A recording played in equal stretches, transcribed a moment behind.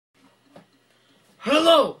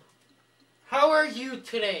Hello! How are you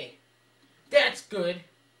today? That's good.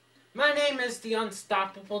 My name is the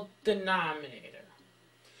Unstoppable Denominator.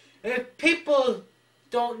 If people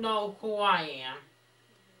don't know who I am,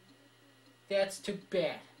 that's too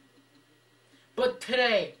bad. But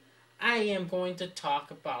today, I am going to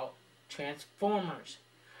talk about Transformers.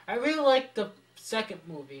 I really like the second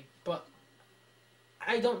movie, but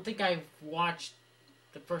I don't think I've watched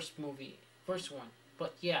the first one.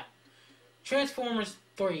 But yeah, Transformers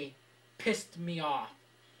 3 pissed me off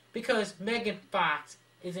because Megan Fox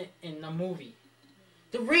isn't in the movie.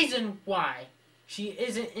 The reason why she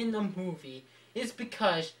isn't in the movie is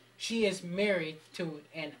because she is married to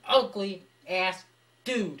an ugly ass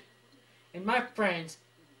dude. And my friends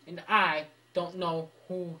and I don't know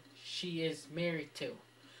who she is married to.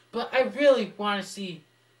 But I really want to see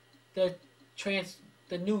the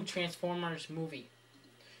new Transformers movie.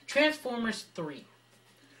 Transformers 3.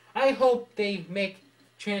 I hope they make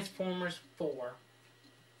Transformers 4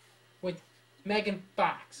 with Megan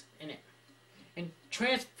Fox in it. And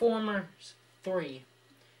Transformers 3,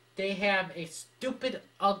 they have a stupid,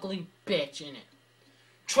 ugly bitch in it.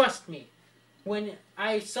 Trust me, when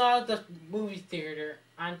I saw the movie theater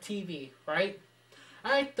on TV, right?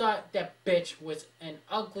 I thought that bitch was an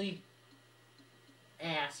ugly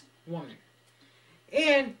ass woman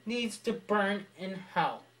and needs to burn in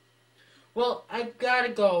hell. Well, I gotta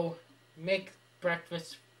go make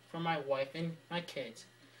breakfast for my wife and my kids.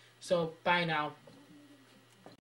 So, bye now.